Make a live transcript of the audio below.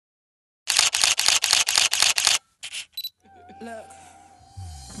Look,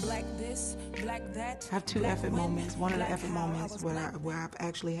 black this, black that. I have two effing moments. One of the effing moments where I've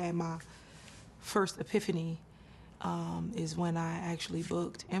actually had my first epiphany is when I actually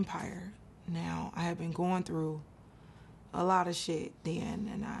booked Empire. Now, I have been going through a lot of shit then,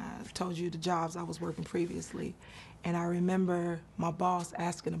 and I told you the jobs I was working previously. And I remember my boss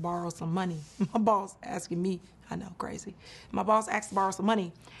asking to borrow some money. My boss asking me, I know, crazy. My boss asked to borrow some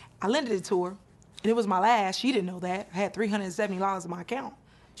money. I lended it to her, and it was my last. She didn't know that. I had $370 in my account.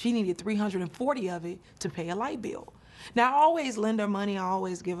 She needed $340 of it to pay a light bill. Now, I always lend her money. I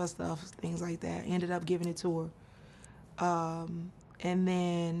always give her stuff, things like that. Ended up giving it to her. And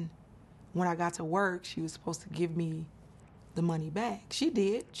then when I got to work, she was supposed to give me the money back. She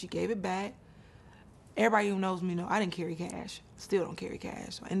did. She gave it back. Everybody who knows me know I didn't carry cash. Still don't carry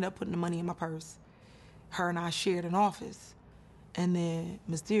cash. So I ended up putting the money in my purse. Her and I shared an office. And then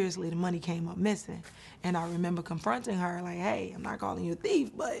mysteriously the money came up missing. And I remember confronting her like, hey, I'm not calling you a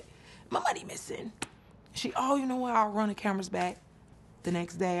thief, but my money missing. She, oh, you know what? I'll run the cameras back the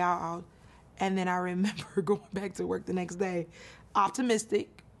next day. And then I remember going back to work the next day,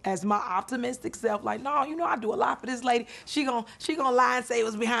 optimistic, as my optimistic self, like, no, you know, I do a lot for this lady. She gonna lie and say it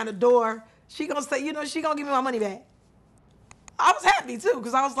was behind the door. She gonna say, you know, she gonna give me my money back. I was happy too,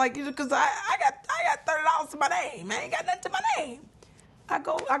 because I was like, because I got $30 to my name. I ain't got nothing to my name. I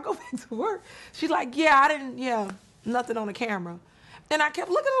go back to work. She's like, nothing on the camera. And I kept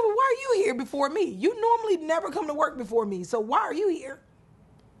looking at her, why are you here before me? You normally never come to work before me, so why are you here?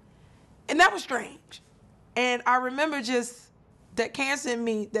 And that was strange. And I remember just that cancer in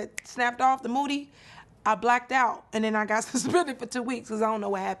me that snapped off the moody, I blacked out. And then I got suspended for 2 weeks because I don't know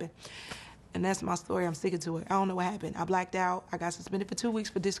what happened. And that's my story. I'm sticking to it. I don't know what happened. I blacked out. I got suspended for 2 weeks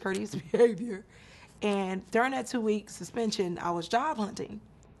for discourteous behavior. And during that 2-week suspension, I was job hunting.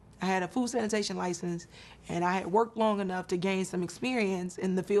 I had a food sanitation license, and I had worked long enough to gain some experience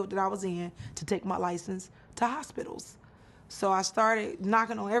in the field that I was in to take my license to hospitals. So I started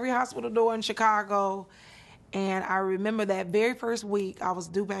knocking on every hospital door in Chicago. And I remember that very first week I was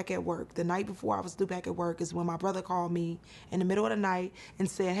due back at work. The night before I was due back at work is when my brother called me in the middle of the night and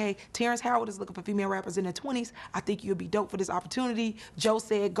said, hey, Terrence Howard is looking for female rappers in their 20s. I think you'd be dope for this opportunity. Joe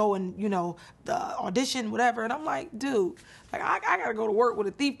said go and, the audition, whatever. And I'm like, dude, like I got to go to work with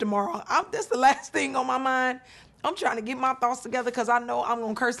a thief tomorrow. That's the last thing on my mind. I'm trying to get my thoughts together because I know I'm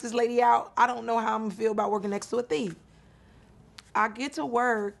going to curse this lady out. I don't know how I'm going to feel about working next to a thief. I get to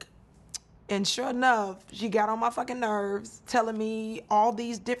work. And sure enough, she got on my fucking nerves, telling me all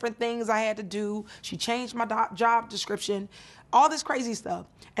these different things I had to do. She changed my job description, all this crazy stuff.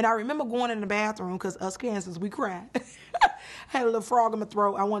 And I remember going in the bathroom, because us Kansas, we cry. I had a little frog in my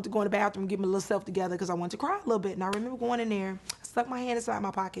throat. I wanted to go in the bathroom and get my little self together because I wanted to cry a little bit. And I remember going in there, I stuck my hand inside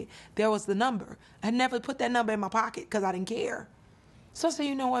my pocket. There was the number. I never put that number in my pocket because I didn't care. So I said,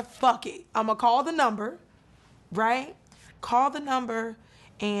 you know what? Fuck it. I'm going to call the number, right? Call the number.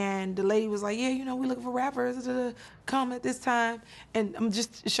 And the lady was like, yeah, we looking for rappers to come at this time. And I'm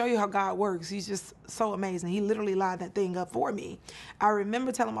just to show you how God works. He's just so amazing. He literally lined that thing up for me. I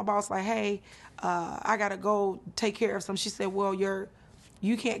remember telling my boss, like, hey, I got to go take care of some. She said, well,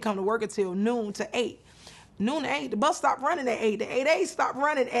 you can't come to work until noon to 8. Noon to 8, the bus stopped running at 8. The 8A stopped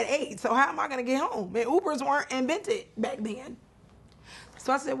running at 8. So how am I going to get home? And Ubers weren't invented back then.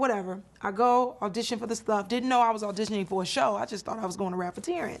 So I said, whatever. I go audition for the stuff. Didn't know I was auditioning for a show. I just thought I was going to rap for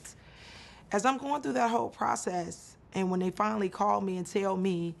Terrence. As I'm going through that whole process, and when they finally called me and tell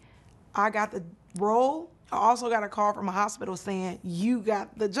me I got the role, I also got a call from a hospital saying, you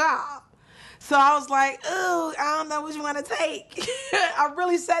got the job. So I was like, ooh, I don't know which one to take. I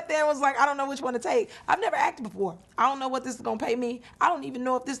really sat there and was like, I don't know which one to take. I've never acted before. I don't know what this is going to pay me. I don't even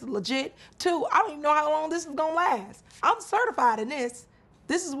know if this is legit. 2, I don't even know how long this is going to last. I'm certified in this.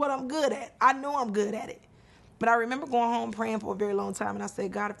 This is what I'm good at. I know I'm good at it. But I remember going home praying for a very long time, and I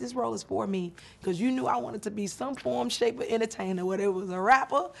said, God, if this role is for me, because you knew I wanted to be some form, shape, of entertainer, whether it was a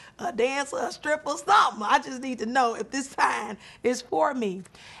rapper, a dancer, a stripper, something. I just need to know if this sign is for me.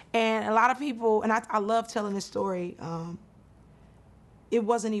 And a lot of people, and I love telling this story, it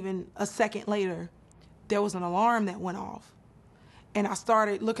wasn't even a second later, there was an alarm that went off. And I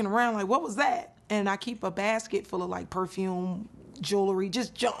started looking around like, what was that? And I keep a basket full of like perfume, jewelry,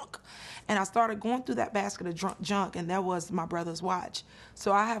 just junk. And I started going through that basket of junk, and that was my brother's watch.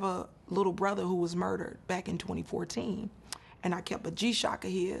 So I have a little brother who was murdered back in 2014, and I kept a G-Shock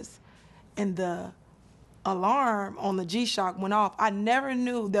of his, and the alarm on the G-Shock went off. I never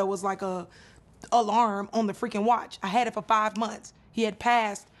knew there was like a alarm on the freaking watch. I had it for 5 months. He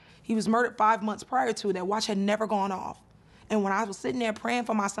was murdered 5 months prior to it. That watch had never gone off. And when I was sitting there praying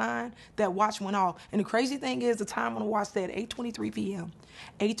for my sign, that watch went off. And the crazy thing is, the time on the watch said 8:23 p.m.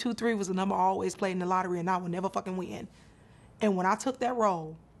 823 was the number I always played in the lottery, and I would never fucking win. And when I took that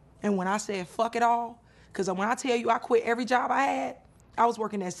role, and when I said fuck it all, because when I tell you I quit every job I had, I was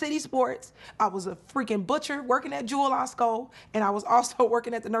working at City Sports, I was a freaking butcher working at Jewel Osco, and I was also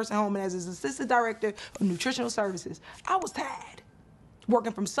working at the nursing home as his assistant director of nutritional services. I was tired.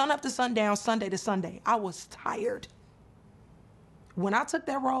 Working from sun up to sundown, Sunday to Sunday. I was tired. When I took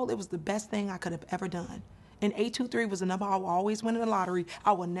that role, it was the best thing I could have ever done. And 823 was the number I would always win in the lottery.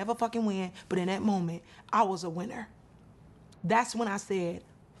 I would never fucking win, but in that moment, I was a winner. That's when I said,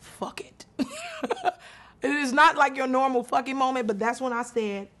 fuck it. It is not like your normal fucking moment, but that's when I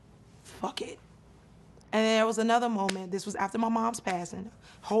said, fuck it. And there was another moment. This was after my mom's passing.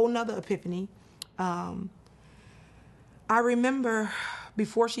 Whole nother epiphany. I remember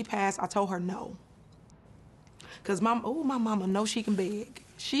before she passed, I told her no. Because my mama knows she can beg.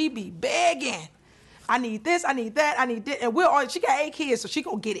 She be begging. I need this, I need that, I need this. And she got 8 kids, so she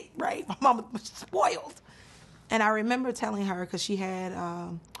gonna get it, right? My mama was spoiled. And I remember telling her, because she had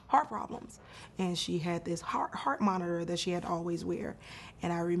heart problems. And she had this heart monitor that she had to always wear.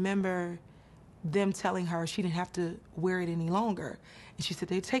 And I remember them telling her she didn't have to wear it any longer. And she said,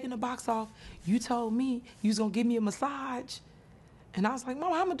 they're taking the box off. You told me you was going to give me a massage. And I was like,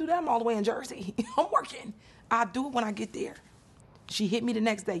 Mama, I'm going to do that. I'm all the way in Jersey. I'm working. I'll do it when I get there. She hit me the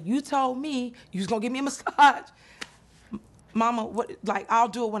next day. You told me you was going to give me a massage. Mama, I'll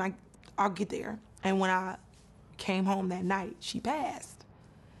do it when I'll get there. And when I came home that night, she passed.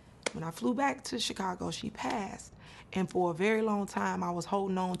 When I flew back to Chicago, she passed. And for a very long time, I was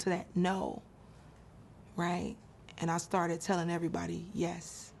holding on to that no, right? And I started telling everybody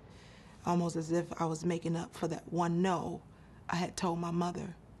yes, almost as if I was making up for that one no I had told my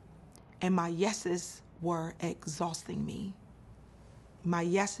mother. And my yeses were exhausting me. My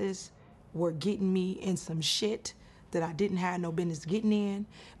yeses were getting me in some shit that I didn't have no business getting in.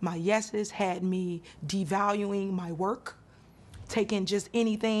 My yeses had me devaluing my work, taking just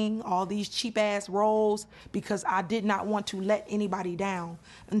anything, all these cheap ass roles, because I did not want to let anybody down.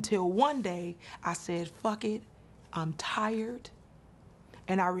 Until one day I said, fuck it, I'm tired.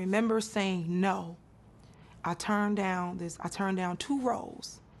 And I remember saying no. I turned down 2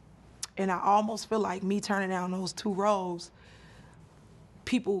 roles. And I almost feel like me turning down those 2 roles,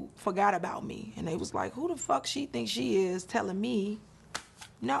 people forgot about me. And they was like, who the fuck she thinks she is telling me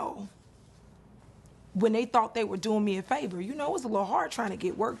no? When they thought they were doing me a favor. You know, it was a little hard trying to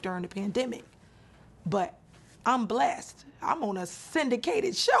get work during the pandemic. But I'm blessed. I'm on a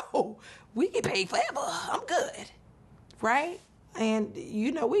syndicated show. We get paid forever. I'm good. Right? And,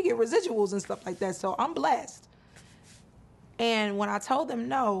 you know, we get residuals and stuff like that. So I'm blessed. And when I told them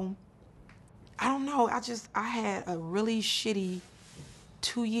no, I don't know. I had a really shitty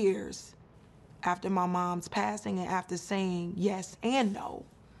 2 years after my mom's passing and after saying yes and no.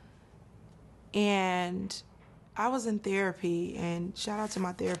 And I was in therapy, and shout out to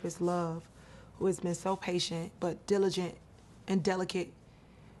my therapist, Love, who has been so patient but diligent and delicate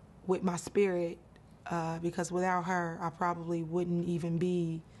with my spirit, because without her, I probably wouldn't even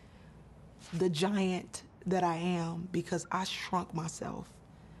be the giant that I am, because I shrunk myself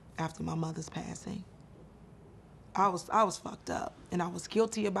after my mother's passing. I was fucked up, and I was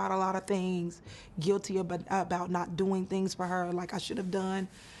guilty about a lot of things, guilty about not doing things for her like I should have done.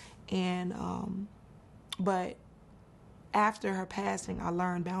 And but after her passing, I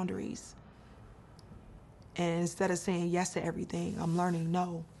learned boundaries. And instead of saying yes to everything, I'm learning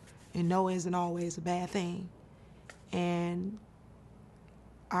no. And no isn't always a bad thing. And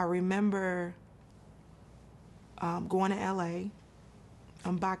I remember going to LA.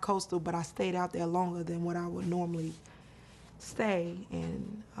 I'm bi-coastal, but I stayed out there longer than what I would normally stay.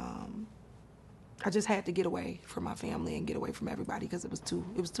 And I just had to get away from my family and get away from everybody because it was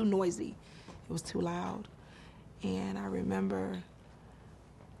too noisy. It was too loud. And I remember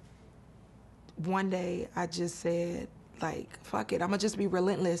one day I just said, like, fuck it, I'm gonna just be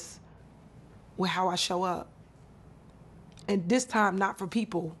relentless with how I show up. And this time, not for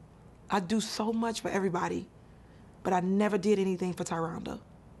people. I do so much for everybody, but I never did anything for Tyranda.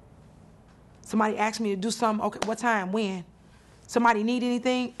 Somebody asked me to do something, okay, what time, when? Somebody need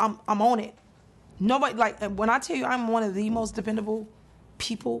anything, I'm on it. Nobody, like, when I tell you I'm one of the most dependable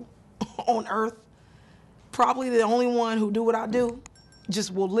people on earth, probably the only one who do what I do,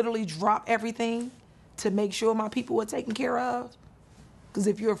 just will literally drop everything to make sure my people are taken care of. Because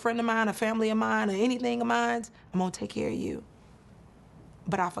if you're a friend of mine, a family of mine, or anything of mine, I'm going to take care of you.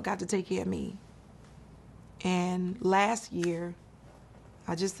 But I forgot to take care of me. And last year,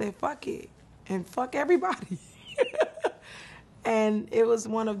 I just said, fuck it. And fuck everybody. And it was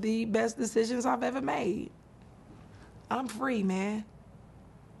one of the best decisions I've ever made. I'm free, man.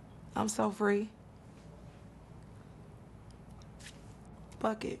 I'm so free.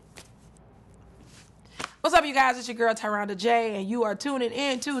 Fuck it. What's up, you guys? It's your girl, Tyranda J, and you are tuning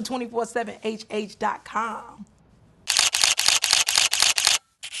in to 247hh.com.